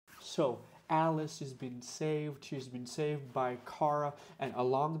So Alice has been saved. She's been saved by Kara, and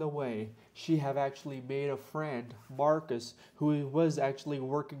along the way, she have actually made a friend, Marcus, who was actually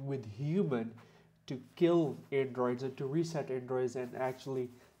working with human to kill androids and to reset androids and actually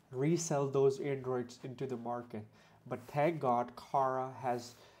resell those androids into the market. But thank God, Kara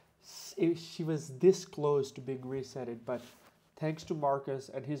has. She was this close to being resetted, but thanks to Marcus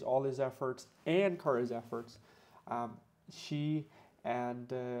and his all his efforts and Kara's efforts, um, she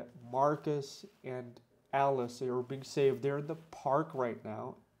and Marcus and Alice are being saved. They're in the park right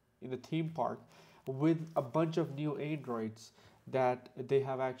now, in the theme park, with a bunch of new androids that they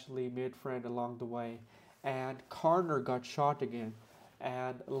have actually made friend along the way. And Connor got shot again.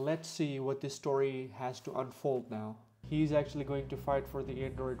 And let's see what this story has to unfold now. He's actually going to fight for the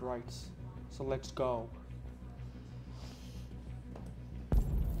android rights. So let's go.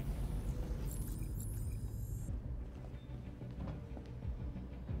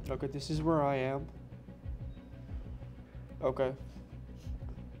 Okay, this is where I am. Okay.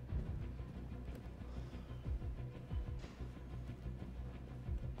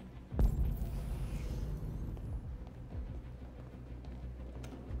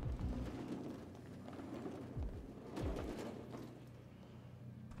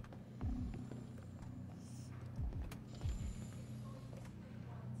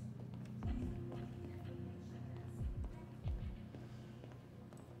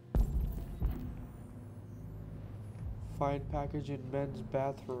 Find package in men's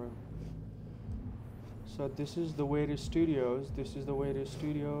bathroom. So this is the way to studios. This is the way to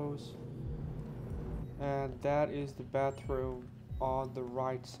studios. And that is the bathroom on the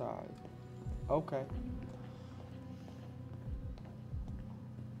right side. Okay.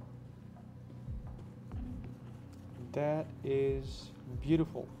 That is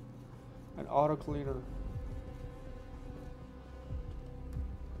beautiful. An auto cleaner.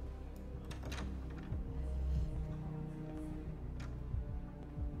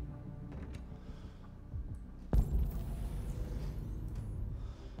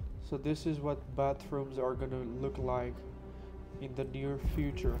 So this is what bathrooms are gonna look like in the near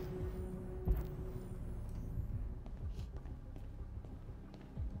future.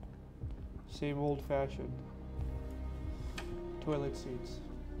 Same old-fashioned toilet seats.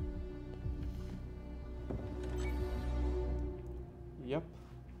 Yep.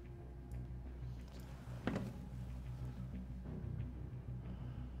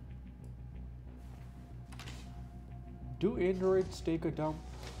 Do androids take a dump?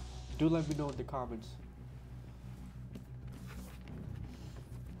 Do let me know in the comments.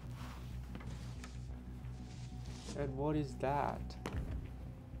 And what is that?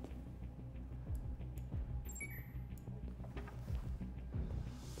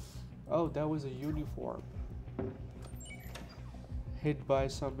 Oh, that was a uniform. Hid by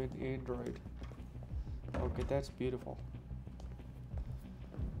some in Android. Okay, that's beautiful.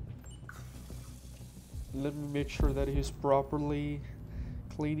 Let me make sure that he's properly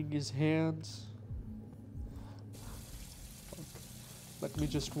cleaning his hands. Let me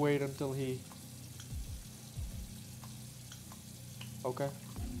just wait until he... Okay.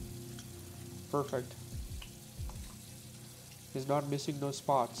 Perfect. He's not missing no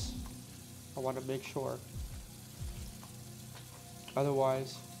spots. I want to make sure.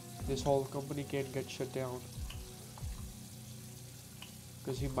 Otherwise, this whole company can get shut down.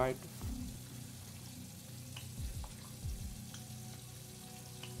 Because he might...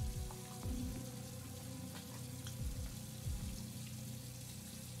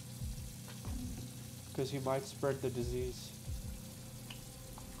 Because he might spread the disease.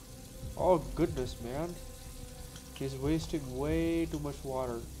 Oh goodness, man. He's wasting way too much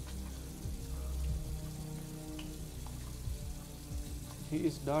water. He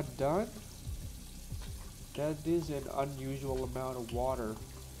is not done? That is an unusual amount of water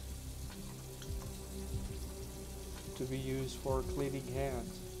to be used for cleaning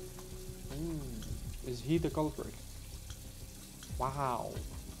hands. Is he the culprit? Wow.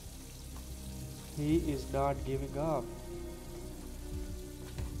 He is not giving up.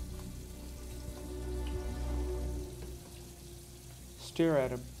 Stare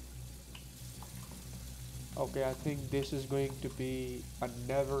at him. Okay, I think this is going to be a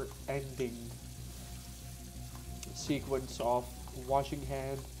never-ending sequence of washing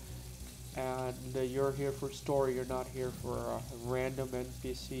hand, and you're here for story, you're not here for a random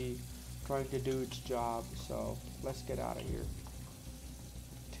NPC trying to do its job, so let's get out of here.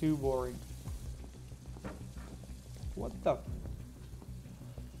 Too boring. What the...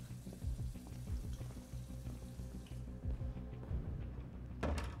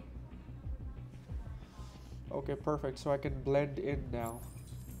 Okay, perfect. So I can blend in now.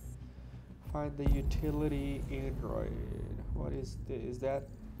 Find the utility Android. What is that?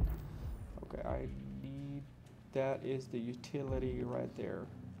 Okay, I need, that is the utility right there.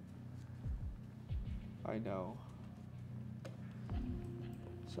 I know.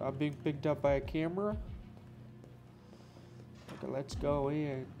 So I'm being picked up by a camera. Okay, let's go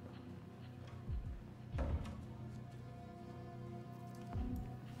in.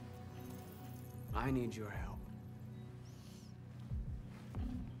 I need your help.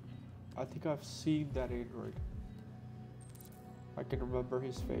 I think I've seen that android. I can remember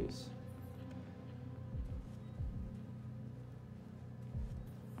his face.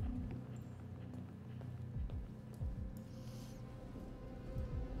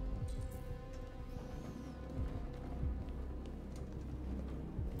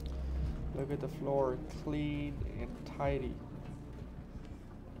 Look at the floor, clean and tidy.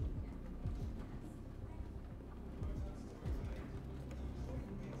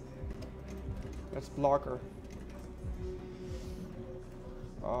 Let's block her.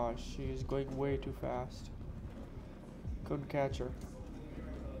 Oh, she's going way too fast. Couldn't catch her.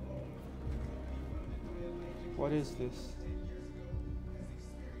 What is this?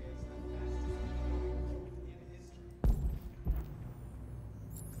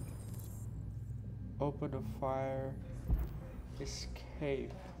 Open a fire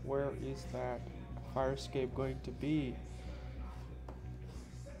escape. Where is that fire escape going to be?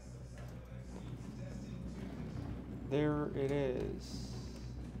 There it is.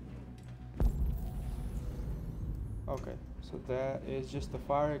 Okay, so that is just the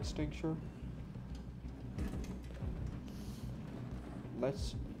fire extinguisher.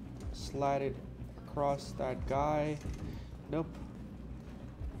 Let's slide it across that guy. Nope.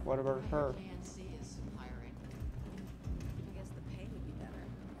 What about her?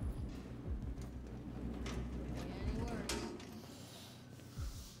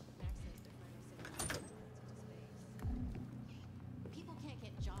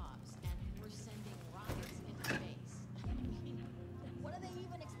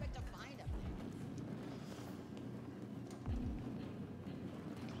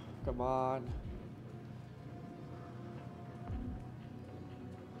 Come on.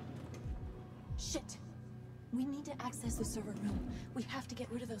 Shit! We need to access the server room. We have to get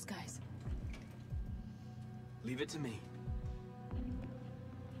rid of those guys. Leave it to me.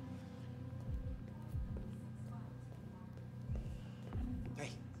 Hey,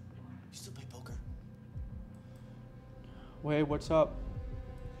 you still play poker? Wait, what's up?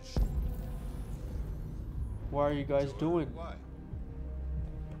 What are you guys doing? Why?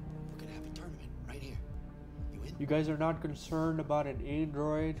 We're gonna have a tournament right here. You in? You guys are not concerned about an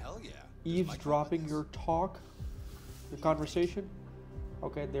android Hell yeah. eavesdropping your talk, your conversation?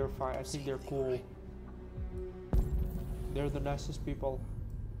 Okay, they're fine. I think they're cool. They're the nicest people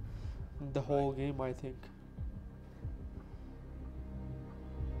in the whole game, I think.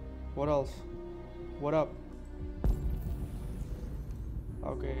 What else? What up?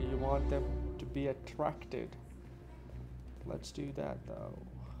 Okay, you want them to be attracted. Let's do that though.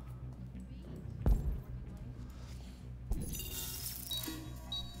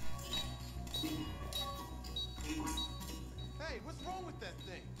 Hey, what's wrong with that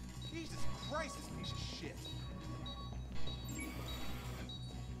thing? Jesus Christ, this piece of shit.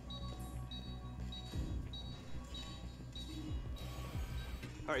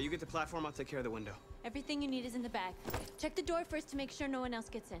 All right, you get the platform, I'll take care of the window. Everything you need is in the bag. Check the door first to make sure no one else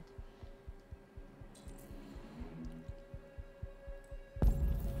gets in.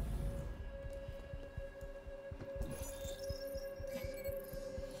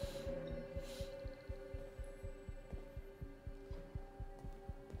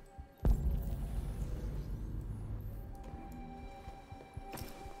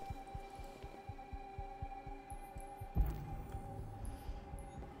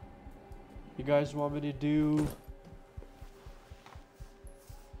 You guys want me to do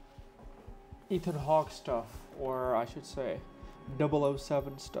Ethan Hawke stuff, or I should say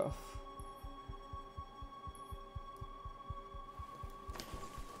 007 stuff?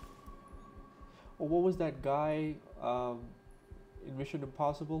 Or what was that guy in Mission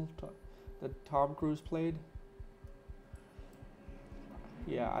Impossible that Tom Cruise played?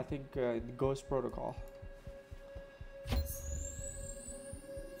 Yeah, I think in Ghost Protocol.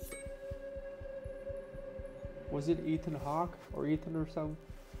 Was it Ethan Hawke or Ethan or something?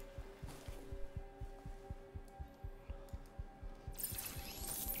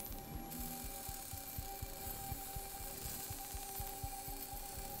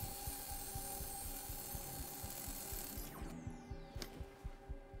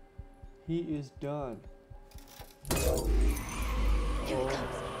 He is done. Here it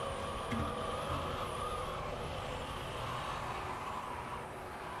comes.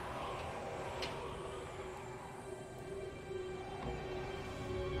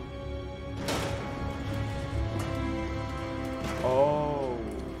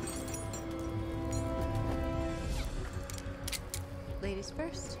 Ladies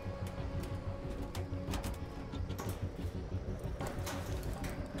first.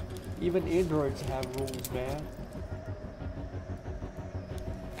 Even androids have rules, man.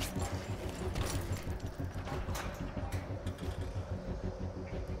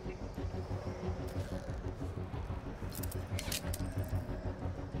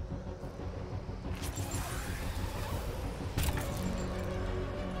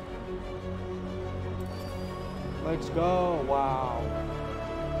 Let's go. Wow.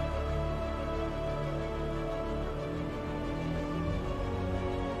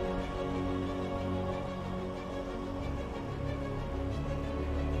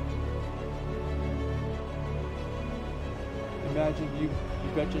 Imagine you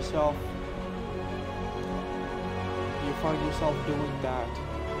got yourself, you find yourself doing that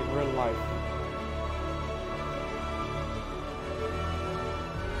in real life.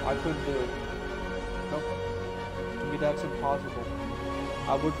 I couldn't do it. Nope. To me that's impossible.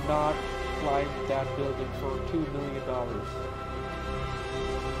 I would not climb that building for $2 million.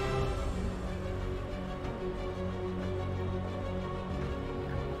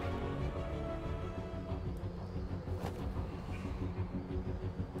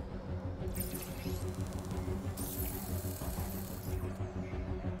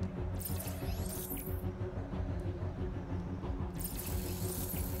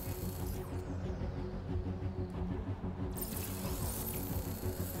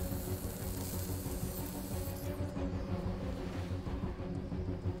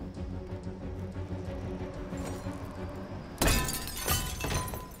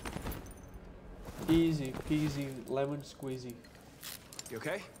 Easy peasy lemon squeezy. You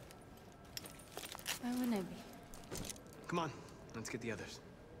okay? Why wouldn't I be? Come on, let's get the others.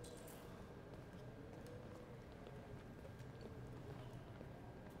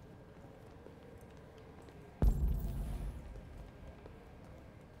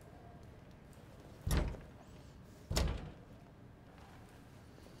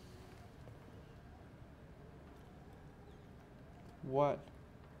 What?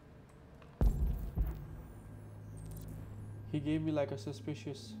 He gave me like a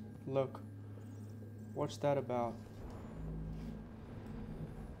suspicious look. What's that about?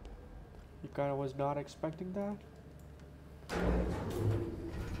 You kind of was not expecting that?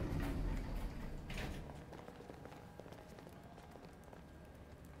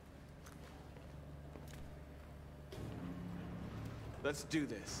 Let's do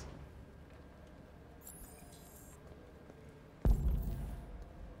this.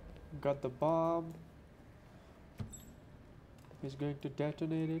 Got the bomb. He's going to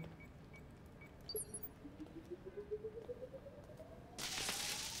detonate it.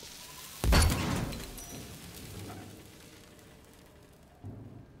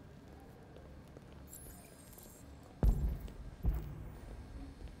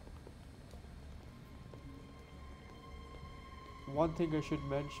 One thing I should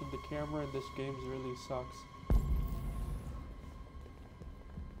mention, the camera in this game really sucks.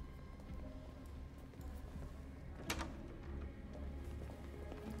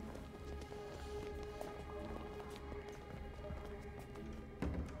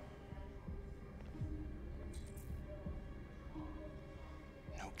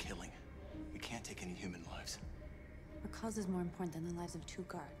 No killing. We can't take any human lives. Our cause is more important than the lives of 2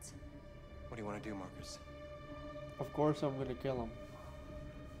 guards. What do you want to do, Marcus? Of course I'm gonna kill him.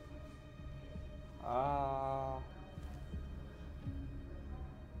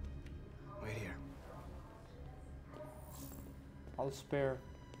 Wait here. I'll spare.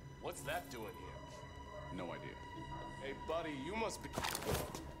 What's that doing here? No idea. Hey, buddy, you must be...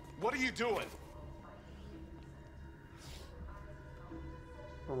 What are you doing?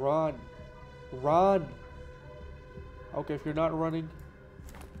 Run. Run. Okay, if you're not running.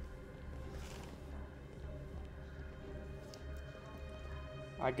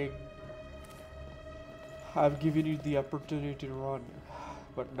 I've given you the opportunity to run,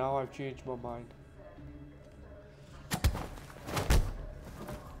 but now I've changed my mind.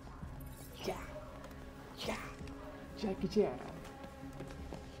 Yeah. Yeah. Jackie Chan.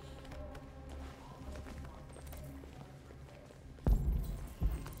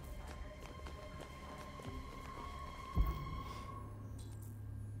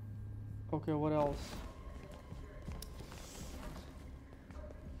 Okay, what else?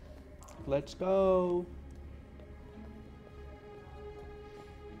 Let's go.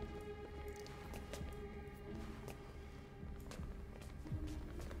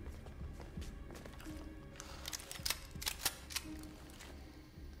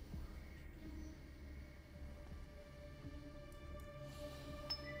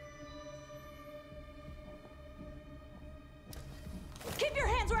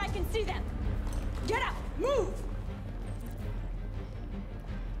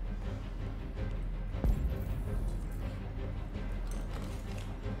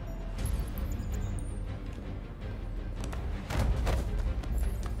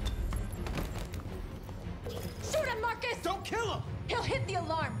 Don't kill him! He'll hit the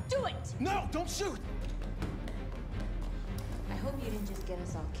alarm. Do it! No, don't shoot! I hope you didn't just get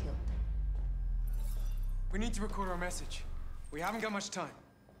us all killed. We need to record our message. We haven't got much time.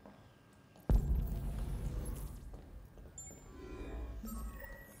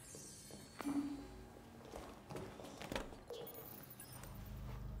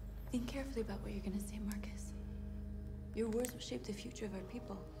 Think carefully about what you're gonna say, Marcus. Your words will shape the future of our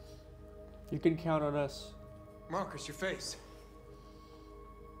people. You can count on us. Marcus, your face.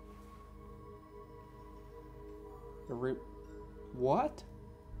 What?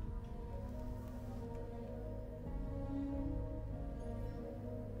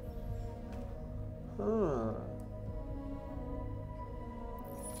 Huh.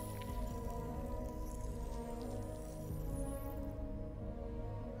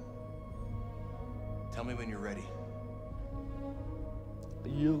 Tell me when you're ready.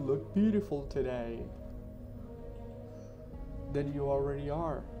 You look beautiful today. Then you already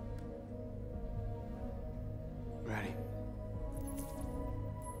are. Ready.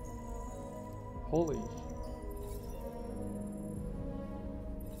 Holy.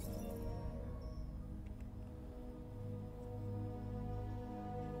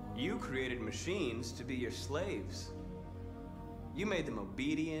 You created machines to be your slaves. You made them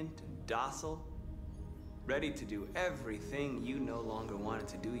obedient and docile, ready to do everything you no longer wanted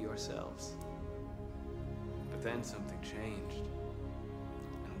to do yourselves. But then something changed,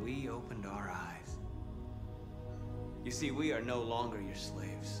 and we opened our eyes. You see, we are no longer your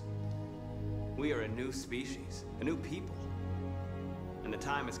slaves. We are a new species, a new people. And the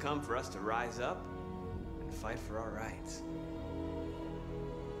time has come for us to rise up and fight for our rights.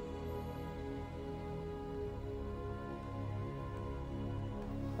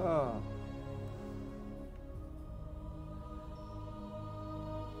 Huh.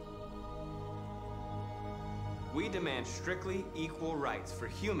 We demand strictly equal rights for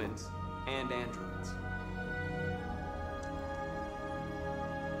humans and androids.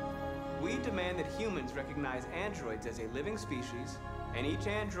 We demand that humans recognize androids as a living species, and each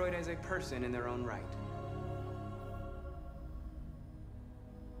android as a person in their own right.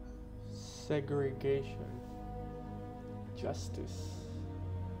 Segregation. Justice.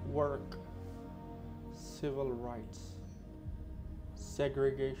 Work. Civil rights.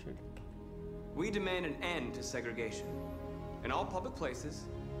 Segregation. We demand an end to segregation in all public places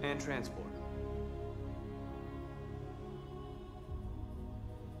and transport.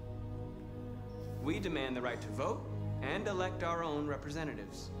 We demand the right to vote and elect our own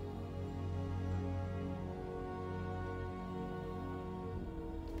representatives.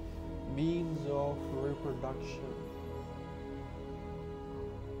 Means of reproduction.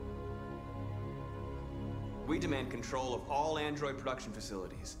 We demand control of all android production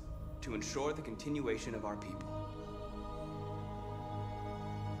facilities to ensure the continuation of our people.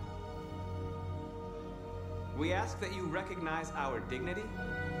 We ask that you recognize our dignity,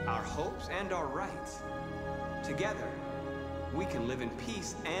 our hopes, and our rights. Together, we can live in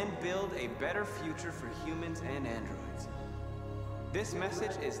peace and build a better future for humans and androids. This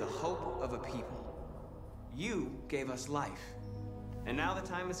message is the hope of a people. You gave us life, and now the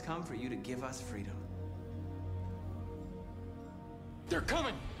time has come for you to give us freedom. They're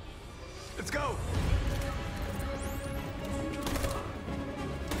coming! Let's go!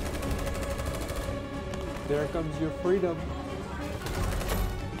 There comes your freedom.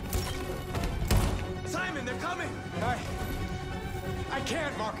 Simon, they're coming! I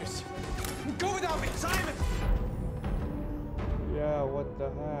can't, Marcus. Go without me, Simon! Yeah, what the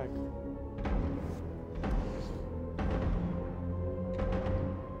heck?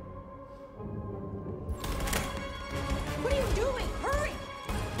 What are you doing? Hurry!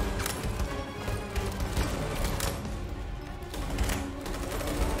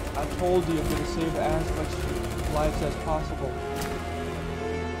 I told you I'm gonna save as much lives as possible.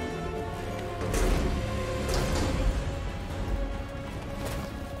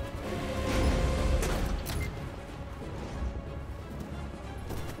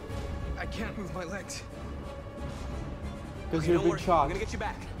 I can't move my legs. Because Okay, you've don't been worry. shot. I'm gonna get you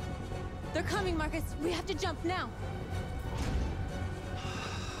back. They're coming, Marcus. We have to jump now.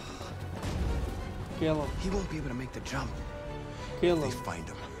 Kill him. He won't be able to make the jump. Kill If they him. find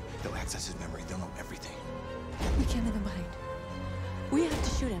him, they'll access his memory. They'll know everything. We can't leave him behind. We have to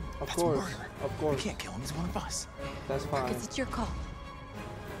shoot him. Of That's course. murder. Of We course. can't kill him. He's one of us. That's fine. Marcus, it's your call.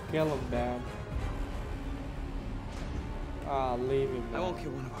 Kill him, man. Ah, leave him, I man. won't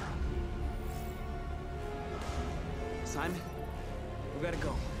kill one of our own. Simon, we gotta go.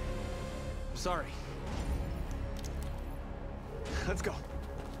 I'm sorry. Let's go.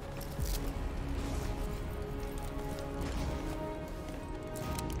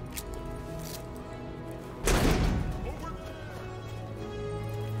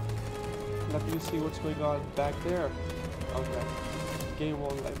 Let me see what's going on back there. Okay. Game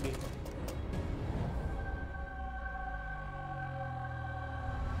won't let me.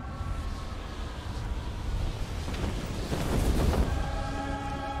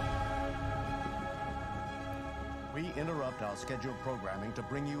 We interrupt our scheduled programming to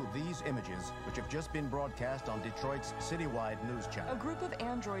bring you these images, which have just been broadcast on Detroit's citywide news channel. A group of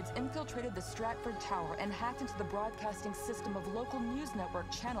androids infiltrated the Stratford Tower and hacked into the broadcasting system of local news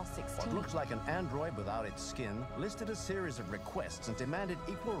network Channel 16. What looks like an android without its skin listed a series of requests and demanded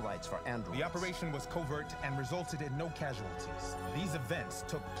equal rights for androids. The operation was covert and resulted in no casualties. These events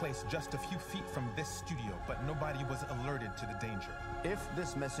took place just a few feet from this studio, but nobody was alerted to the danger. If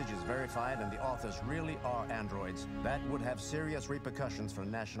this message is verified and the authors really are androids, that would have serious repercussions for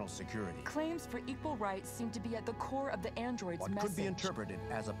national security. Claims for equal rights seem to be at the core of the android's What message. could be interpreted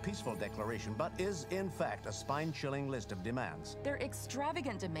as a peaceful declaration, but is in fact a spine-chilling list of demands. Their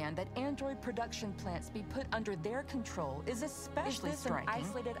extravagant demand that android production plants be put under their control is especially striking. Is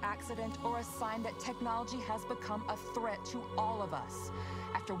this an isolated accident or a sign that technology has become a threat to all of us?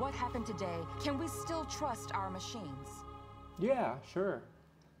 After what happened today, can we still trust our machines? Yeah, sure.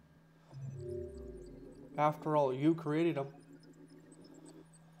 After all, you created them.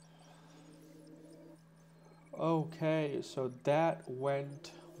 Okay, so that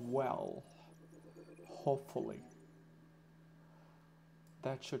went well. Hopefully.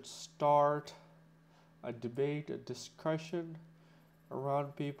 That should start a debate, a discussion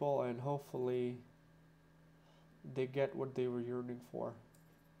around people, and hopefully they get what they were yearning for.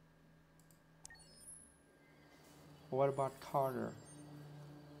 What about Connor?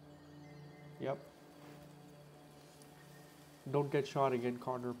 Yep. Don't get shot again,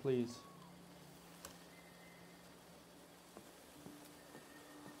 Connor, please.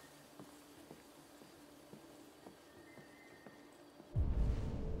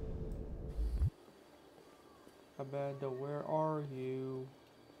 Amanda, where are you?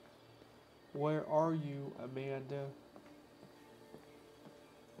 Where are you, Amanda?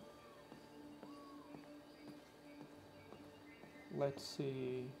 Let's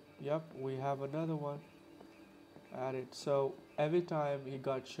see. Yep, we have another one added. So every time he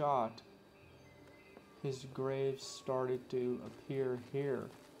got shot, his grave started to appear here.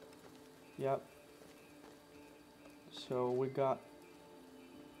 Yep. So we got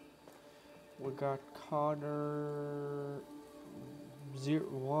Connor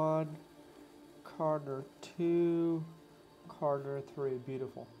 1, Connor 2, Connor 3.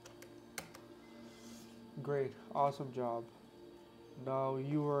 Beautiful. Great. Awesome job. Now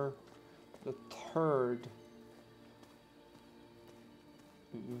you are the third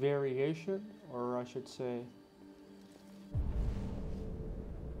variation, or I should say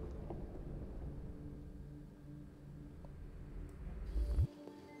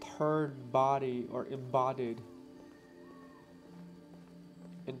third body or embodied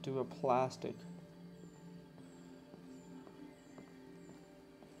into a plastic.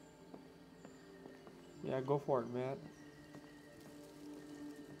 Yeah, go for it, man.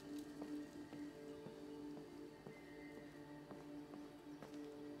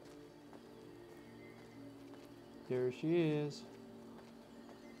 There she is.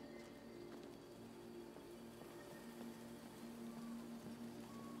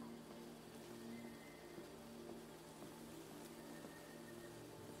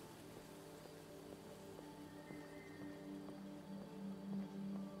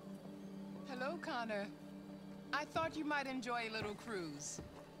 Hello, Connor. I thought you might enjoy a little cruise.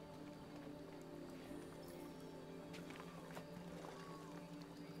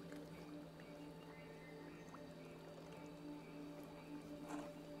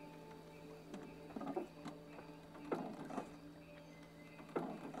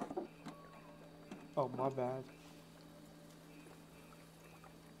 Oh, my bad.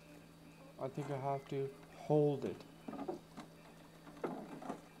 I think I have to hold it.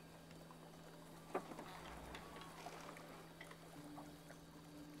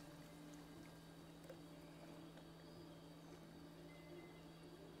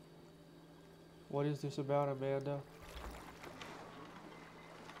 What is this about, Amanda?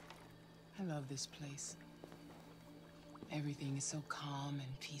 I love this place. Everything is so calm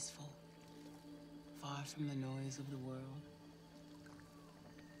and peaceful, far from the noise of the world.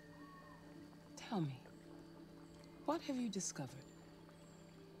 Tell me, what have you discovered?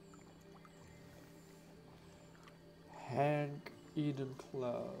 Hank Eden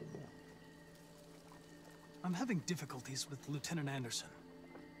Club. I'm having difficulties with Lieutenant Anderson.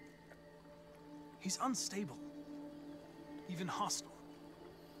 He's unstable, even hostile.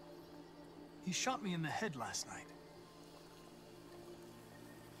 He shot me in the head last night.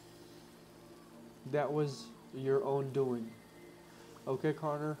 That was your own doing. Okay,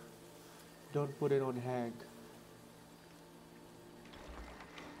 Connor? Don't put it on Hank.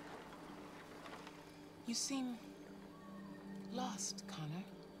 You seem lost, Connor.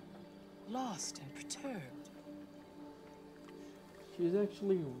 Lost and perturbed. She's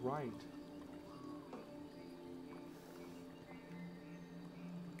actually right.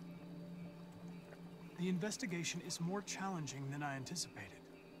 The investigation is more challenging than I anticipated.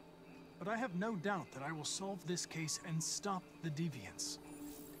 But I have no doubt that I will solve this case and stop the deviants.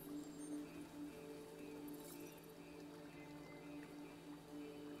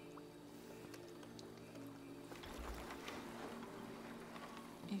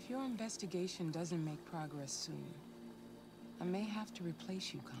 If your investigation doesn't make progress soon, I may have to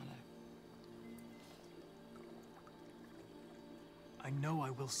replace you, Connor. I know I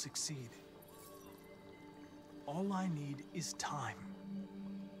will succeed. All I need is time.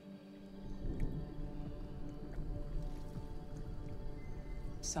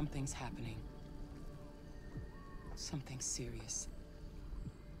 Something's happening. Something serious.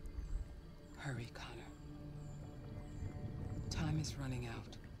 Hurry, Connor. Time is running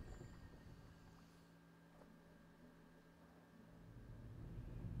out.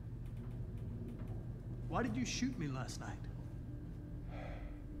 Why did you shoot me last night?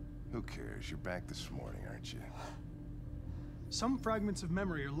 Who cares? You're back this morning, aren't you? Some fragments of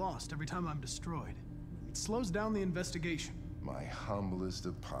memory are lost every time I'm destroyed. It slows down the investigation. My humblest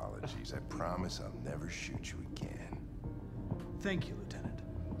apologies. I promise I'll never shoot you again. Thank you, Lieutenant.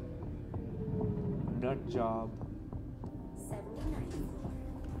 Nut job.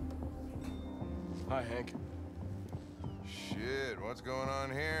 Hi, Hank. Shit, what's going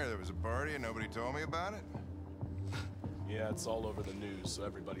on here? There was a party and nobody told me about it? Yeah, it's all over the news, so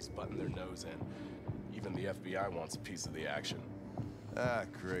everybody's butting their nose in. Even the FBI wants a piece of the action. Ah,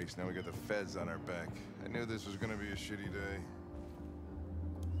 Christ, now we got the feds on our back. I knew this was gonna be a shitty day.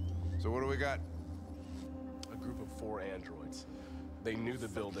 So what do we got? A group of 4 androids. They knew the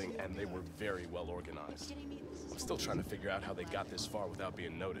building, and they were very well organized. I'm still trying to figure out how they got this far without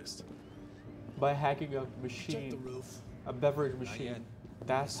being noticed. By hacking a machine. Check the roof. A beverage machine.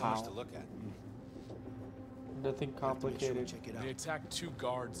 That's So much how. to look at. Nothing complicated. Check it out. They attacked 2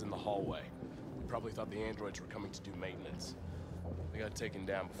 guards in the hallway. They probably thought the androids were coming to do maintenance. They got taken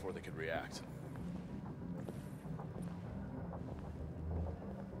down before they could react.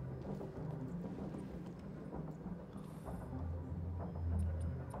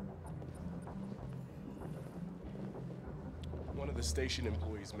 One of the station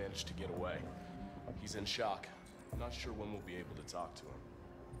employees managed to get away. He's in shock. Not sure when we'll be able to talk to him.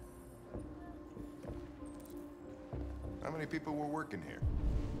 How many people were working here?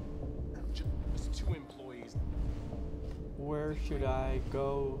 Just 2 employees. Where should I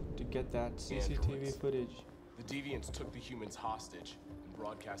go to get that CCTV Androids. footage? The deviants took the humans hostage and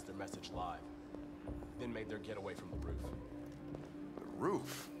broadcast their message live. Then made their getaway from the roof. The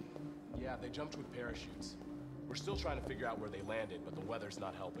roof? Yeah, they jumped with parachutes. We're still trying to figure out where they landed, but the weather's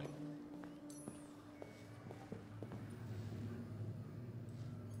not helping.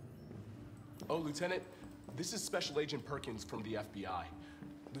 Oh, Lieutenant, this is Special Agent Perkins from the FBI.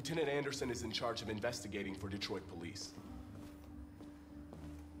 Lieutenant Anderson is in charge of investigating for Detroit police.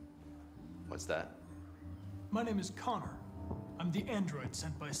 What's that? My name is Connor. I'm the android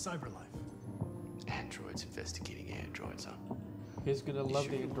sent by CyberLife. Androids investigating androids, huh? He's gonna love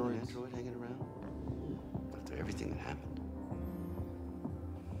sure the you want an androids. android hanging around? After everything that happened?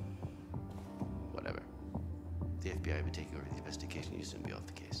 Whatever. The FBI will be taking over the investigation. You soon be off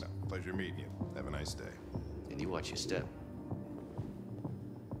the case. No, pleasure meeting you. Have a nice day. And you watch your step.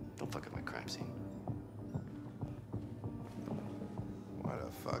 Don't fuck up my crime scene. What a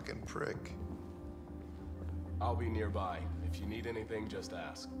fucking prick. I'll be nearby. If you need anything, just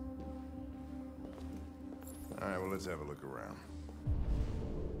ask. All right, well, let's have a look around.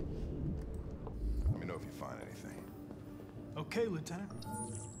 Let me know if you find anything. Okay, Lieutenant.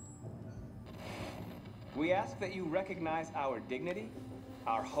 We ask that you recognize our dignity,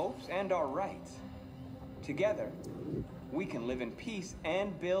 our hopes, and our rights. Together, we can live in peace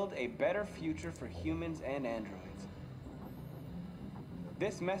and build a better future for humans and androids.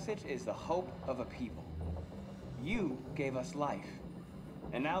 This message is the hope of a people. You gave us life,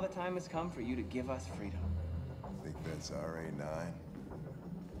 and now the time has come for you to give us freedom. Think that's RA9?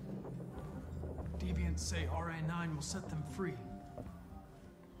 Deviants say RA9 will set them free.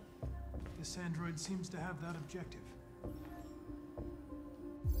 This android seems to have that objective.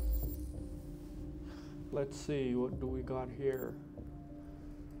 Let's see, what do we got here?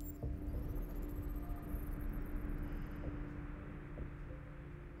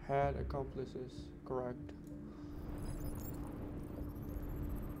 Had accomplices, correct.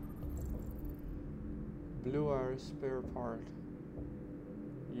 Blue wire spare part.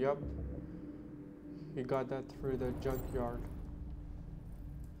 Yup. He got that through the junkyard.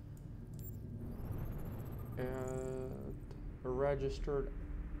 And registered.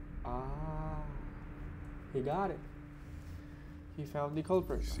 Ah. He got it. He found the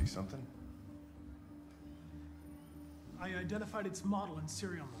culprit. You see something? I identified its model and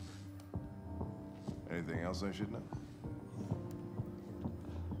serial number. Anything else I should know?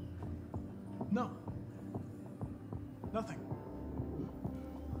 No. Nothing.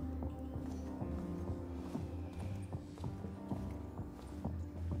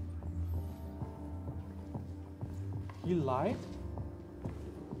 He lied?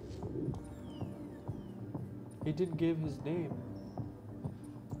 He didn't give his name.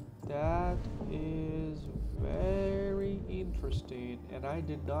 That is very interesting, and I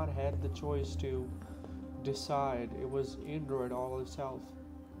did not have the choice to decide. It was Android all itself.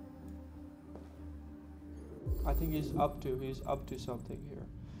 I think he's up to something here.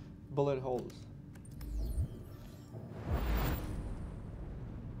 Bullet holes.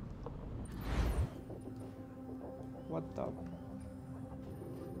 What the?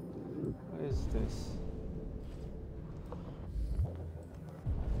 What is this?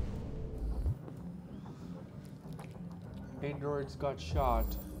 Androids got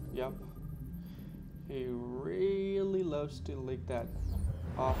shot. Yep. He really loves to lick that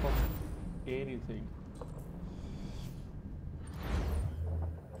off of anything.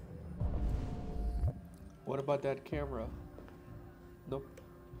 What about that camera? Nope.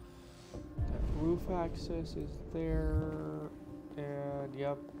 That roof access is there. And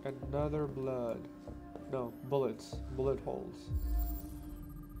yep, another blood. No, bullets. Bullet holes.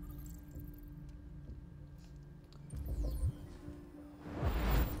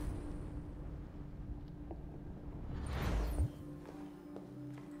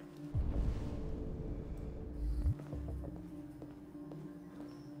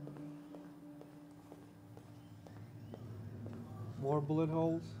 More bullet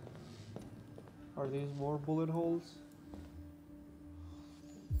holes? Are these more bullet holes?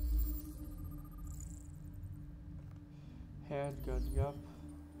 Handgun, yup.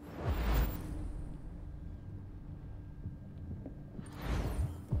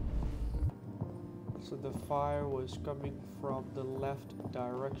 So the fire was coming from the left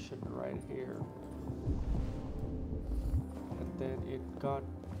direction right here. And then it got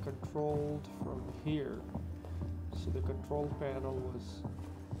controlled from here. So the control panel was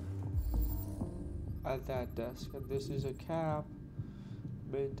at that desk, and this is a cap,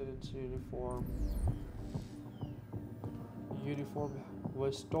 maintenance uniform. Uniform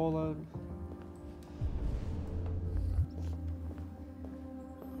was stolen.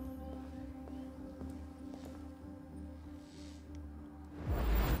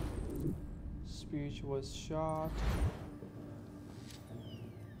 Speech was shot.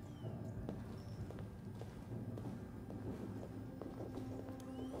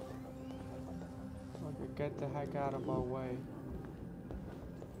 Get the heck out of my way.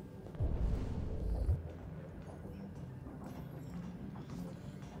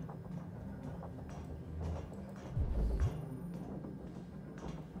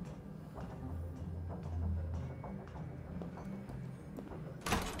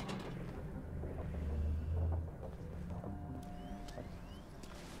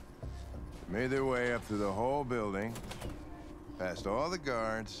 Made their way up through the whole building, past all the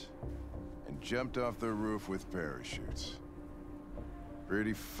guards, and jumped off the roof with parachutes.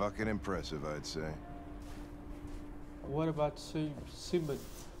 Pretty fucking impressive, I'd say. What about Simon,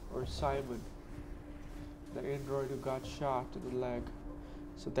 the android who got shot in the leg?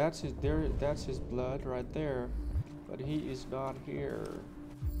 So that's his blood right there, but he is not here.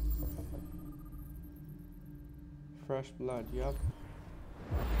 Fresh blood, yup.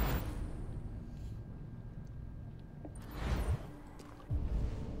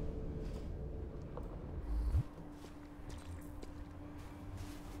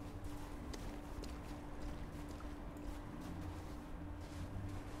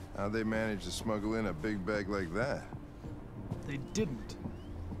 How'd they manage to smuggle in a big bag like that? They didn't.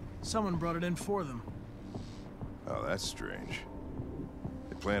 Someone brought it in for them. Oh, that's strange.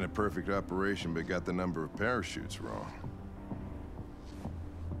 They planned a perfect operation, but got the number of parachutes wrong.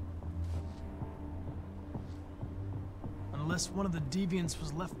 Unless one of the deviants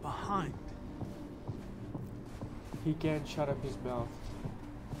was left behind. He can't shut up his mouth.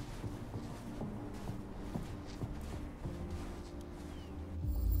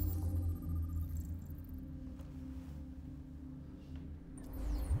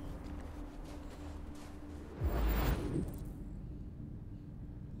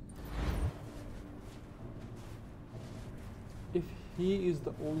 if he is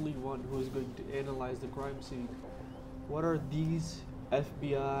the only one who is going to analyze the crime scene, what are these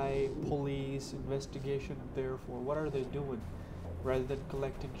FBI, police, investigation there for? What are they doing rather than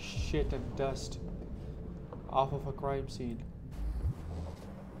collecting shit and dust off of a crime scene?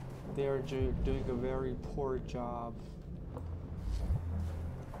 They are doing a very poor job.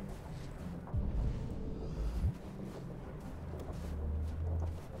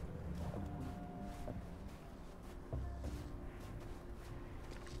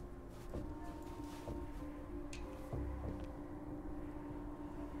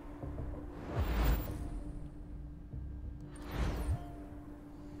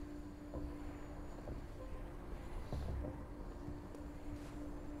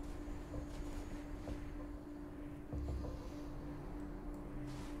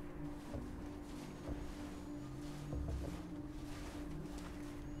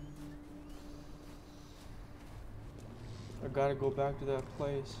 I gotta go back to that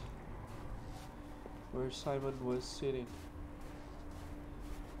place where Simon was sitting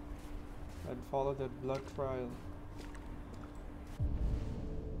and follow that blood trail.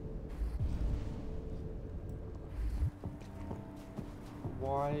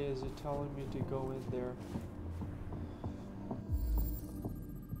 Why is it telling me to go in there?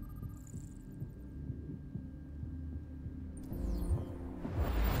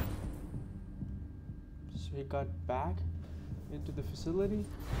 So he got back into the facility?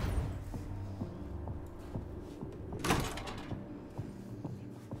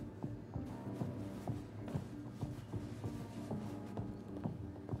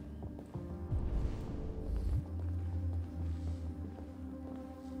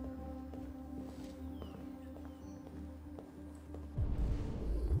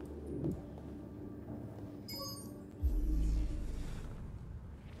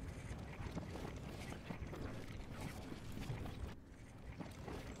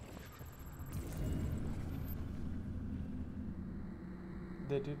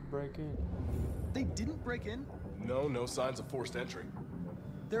 They didn't break in. They didn't break in? No signs of forced entry.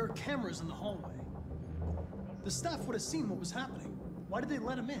 There are cameras in the hallway. The staff would have seen what was happening. Why did they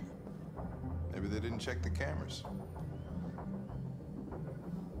let him in? Maybe they didn't check the cameras.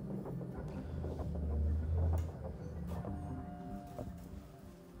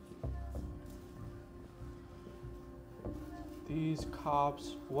 These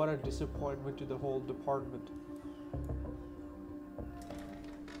cops, what a disappointment to the whole department.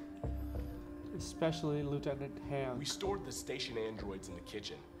 Especially Lieutenant Ham. We stored the station androids in the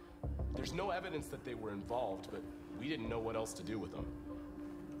kitchen. There's no evidence that they were involved, but we didn't know what else to do with them.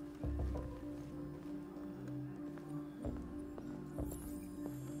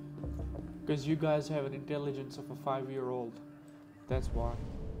 Because you guys have an intelligence of a 5-year-old. That's why.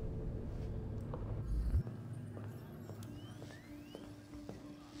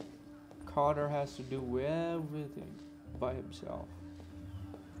 Connor has to do everything by himself.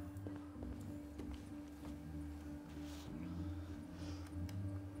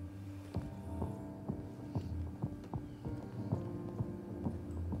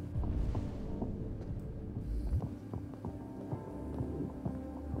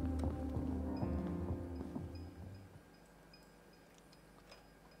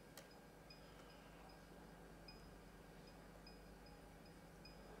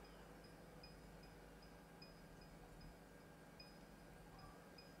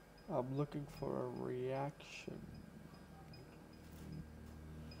 I'm looking for a reaction.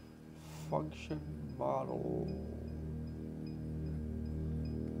 Function model.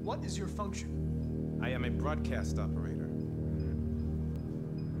 What is your function? I am a broadcast operator.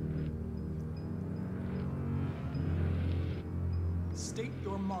 State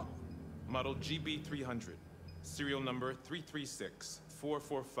your model. Model GB300. Serial number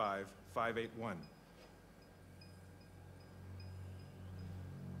 336-445-581.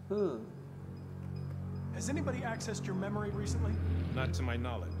 Has anybody accessed your memory recently? Not to my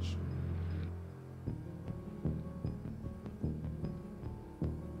knowledge.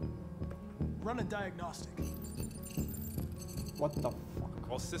 Run a diagnostic. What the fuck?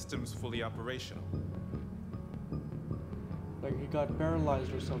 All systems fully operational. Like he got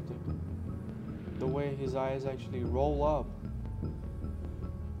paralyzed or something. The way his eyes actually roll up.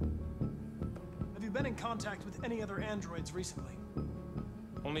 Have you been in contact with any other androids recently?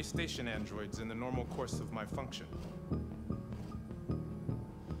 Only station androids in the normal course of my function.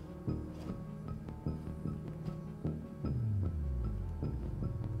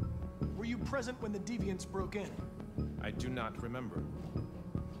 Were you present when the deviants broke in? I do not remember.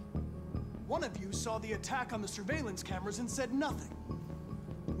 One of you saw the attack on the surveillance cameras and said nothing.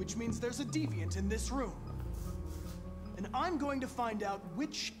 Which means there's a deviant in this room. and I'm going to find out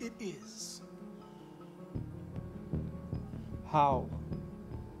which it is. How?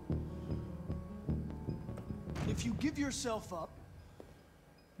 If you give yourself up,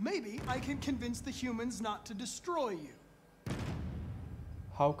 maybe I can convince the humans not to destroy you.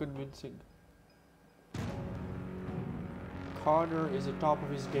 How convincing? Connor is at top of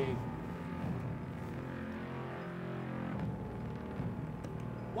his game.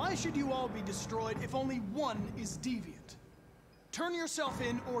 Why should you all be destroyed if only one is deviant? Turn yourself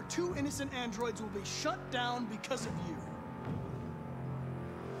in, or 2 innocent androids will be shut down because of you.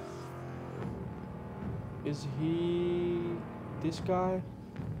 Is he this guy?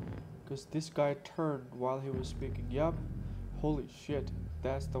 Because this guy turned while he was speaking. Yup. Holy shit,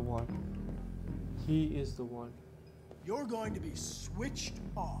 that's the one. He is the one. You're going to be switched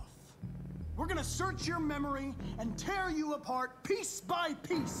off. We're gonna search your memory and tear you apart piece by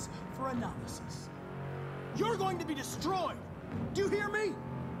piece for analysis. You're going to be destroyed. Do you hear me?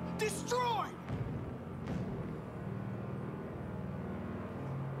 Destroyed!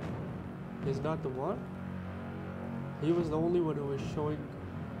 He's not the one? He was the only one who was showing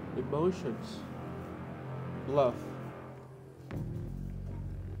emotions. Bluff.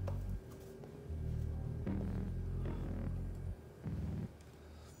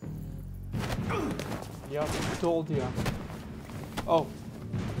 Yup, told ya. Oh.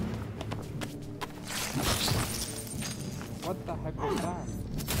 What the heck was that?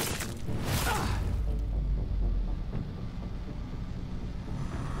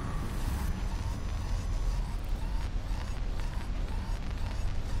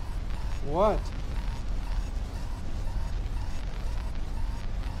 What?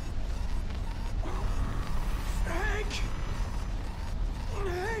 Hank!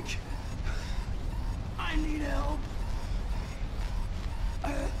 Hank! I need help.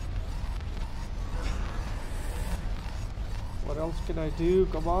 What else can I do?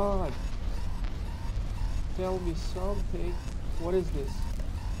 Come on. Tell me something. What is this?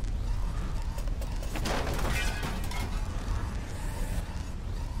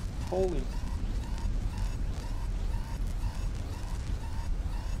 Holy.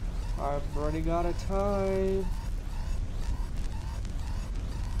 I'm running out of time.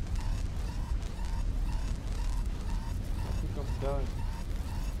 I think I'm done.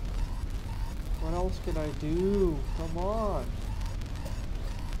 What else can I do? Come on.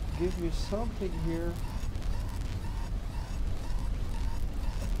 Give me something here.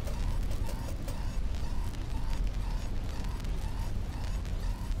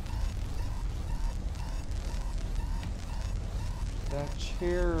 That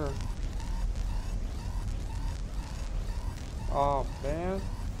chair. Oh man.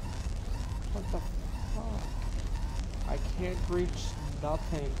 What the fuck? I can't reach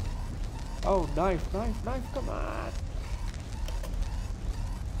nothing. Oh, knife, come on.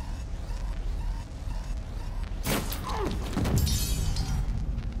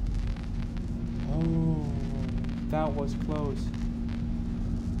 Oh, that was close.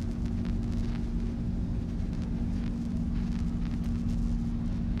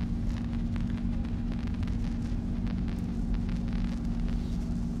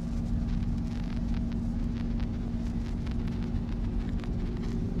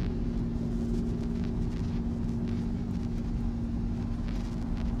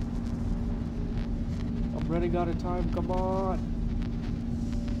 Running out of time, come on.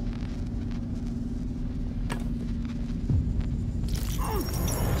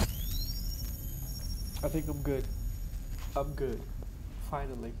 I think I'm good. I'm good.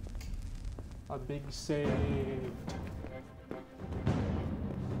 Finally. I'm being saved.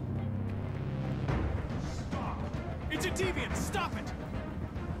 Stop! It's a deviant! Stop it!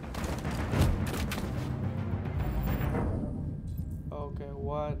 Okay,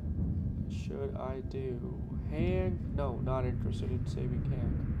 what should I do? Hank? No, not interested in saving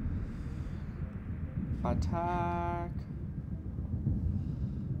Hank. Attack.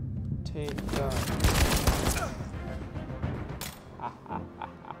 Take down.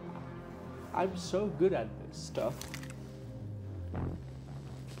 I'm so good at this stuff.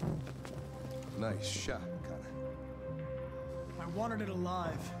 Nice shot, Connor. I wanted it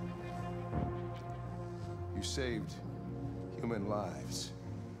alive. You saved human lives.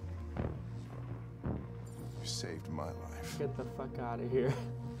 You saved my life. Get the fuck out of here.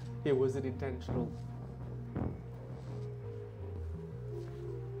 It wasn't intentional.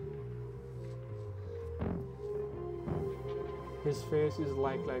 His face is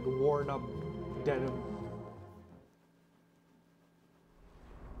like worn up denim.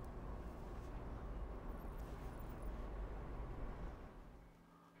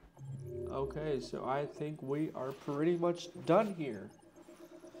 Okay, so I think we are pretty much done here.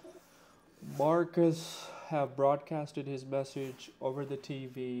 Marcus have broadcasted his message over the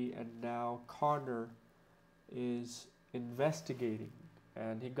TV, and now Connor is investigating.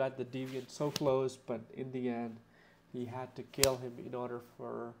 And he got the deviant so close, but in the end, he had to kill him in order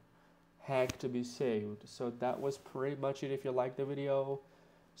for Hank to be saved. So that was pretty much it. If you liked the video,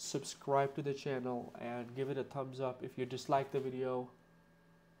 subscribe to the channel and give it a thumbs up. If you dislike the video,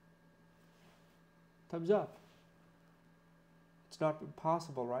 thumbs up. It's not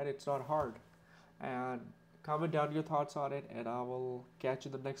impossible, right? It's not hard. And comment down your thoughts on it, and I will catch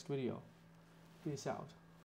you in the next video. Peace out.